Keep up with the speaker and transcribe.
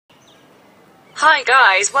Hi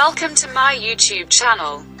guys, welcome to my YouTube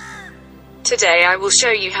channel. Today I will show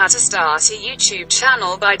you how to start a YouTube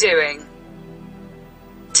channel by doing.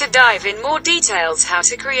 To dive in more details how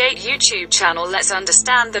to create YouTube channel, let's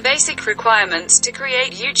understand the basic requirements to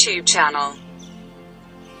create YouTube channel.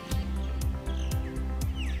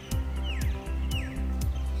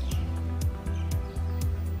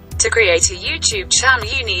 To create a YouTube channel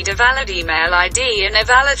you need a valid email ID and a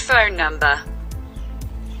valid phone number.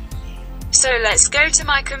 So let's go to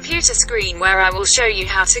my computer screen where I will show you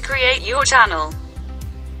how to create your channel.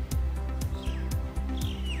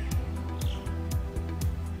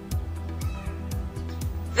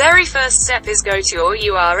 Very first step is go to your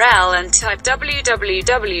URL and type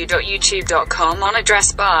www.youtube.com on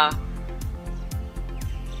address bar.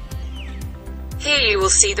 Here you will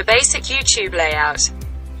see the basic YouTube layout.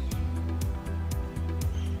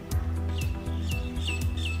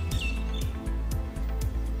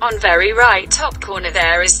 On very right top corner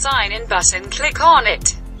there is sign in button, click on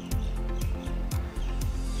it.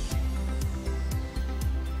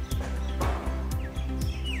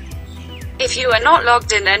 If you are not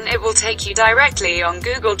logged in, then it will take you directly on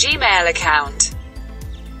Google Gmail account.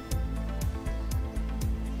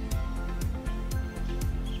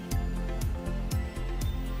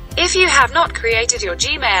 If you have not created your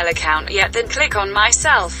Gmail account yet, then click on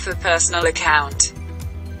myself for personal account.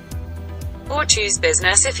 Or choose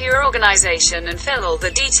business if your organization and fill all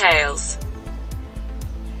the details.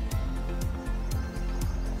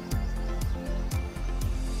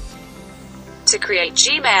 To create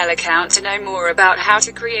Gmail account, to know more about how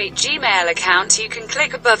to create Gmail account, you can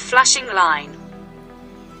click above flashing line.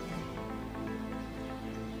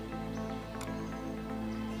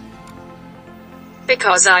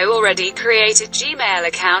 Because I already created Gmail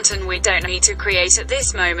account and we don't need to create at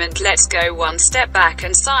this moment, let's go one step back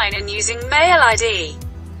and sign in using mail ID.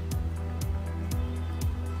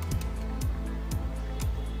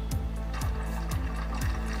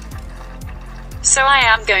 So I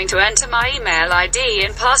am going to enter my email ID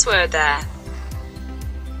and password there.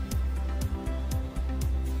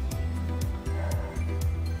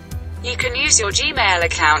 You can use your Gmail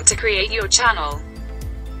account to create your channel.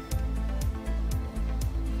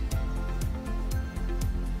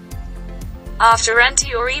 After enter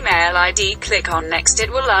your email ID, click on next.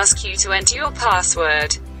 It will ask you to enter your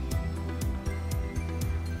password.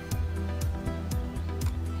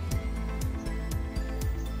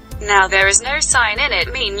 Now there is no sign in,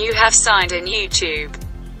 it means you have signed in YouTube.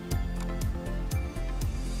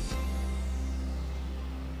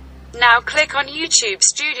 Now click on YouTube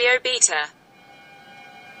Studio Beta.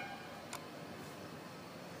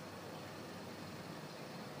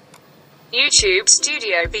 YouTube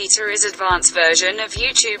Studio Beta is advanced version of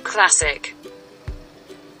YouTube Classic.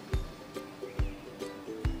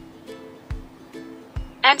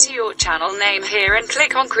 Enter your channel name here and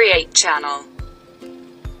click on Create Channel.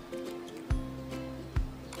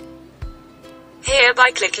 Here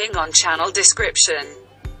by clicking on Channel Description.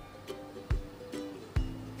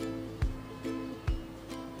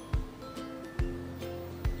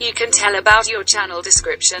 You can tell about your channel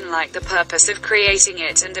description, like the purpose of creating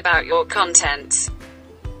it and about your contents.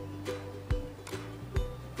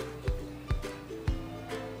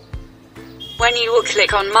 When you will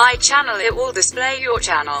click on My Channel, it will display your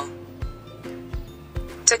channel.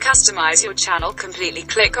 To customize your channel completely,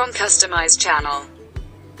 click on Customize Channel.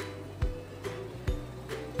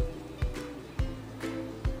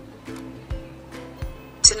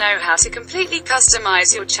 To know how to completely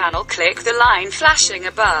customize your channel, click the line flashing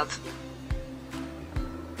above.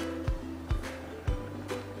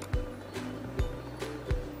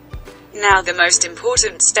 Now the most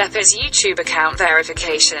important step is YouTube account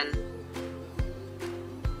verification.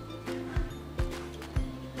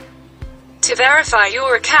 To verify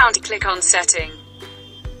your account, click on Setting.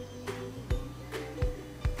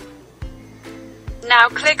 Now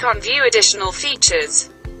click on View Additional Features.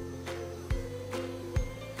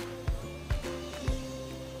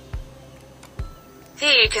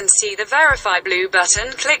 Here you can see the Verify blue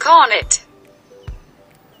button, click on it.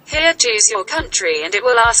 Here choose your country and it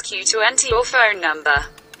will ask you to enter your phone number.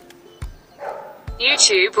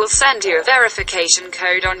 YouTube will send you a verification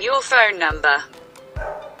code on your phone number.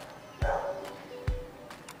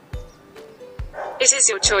 It is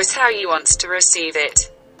your choice how you want to receive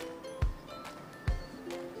it.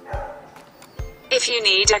 If you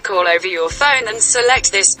need a call over your phone, then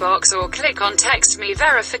select this box or click on Text Me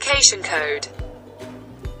Verification Code.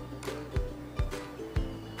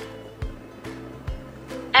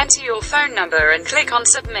 Enter your phone number and click on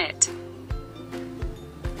Submit.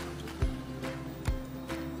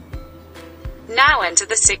 Now enter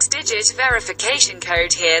the 6-digit verification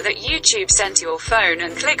code here that YouTube sent to your phone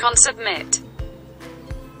and click on Submit.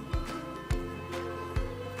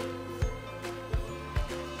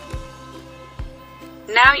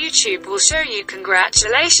 Now YouTube will show you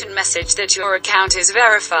congratulations message that your account is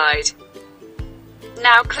verified.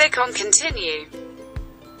 Now click on Continue.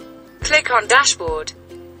 Click on Dashboard.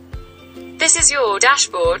 This is your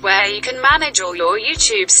dashboard where you can manage all your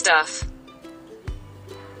YouTube stuff.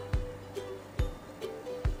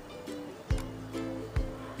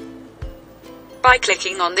 By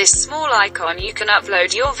clicking on this small icon you can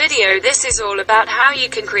upload your video. This is all about how you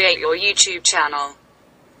can create your YouTube channel.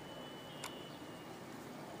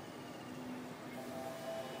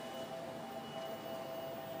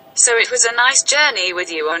 So it was a nice journey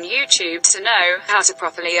with you on YouTube. To know how to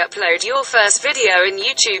properly upload your first video in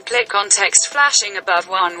YouTube, click on text flashing above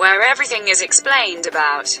one where everything is explained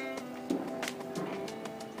about.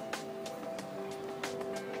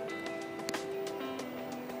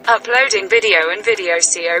 Uploading video and video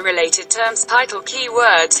SEO related terms, title,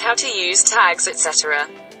 keywords, how to use tags, etc.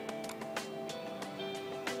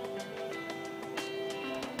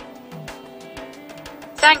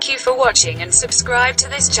 Thank you for watching and subscribe to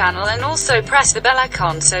this channel and also press the bell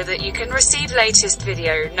icon so that you can receive latest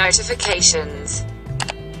video notifications.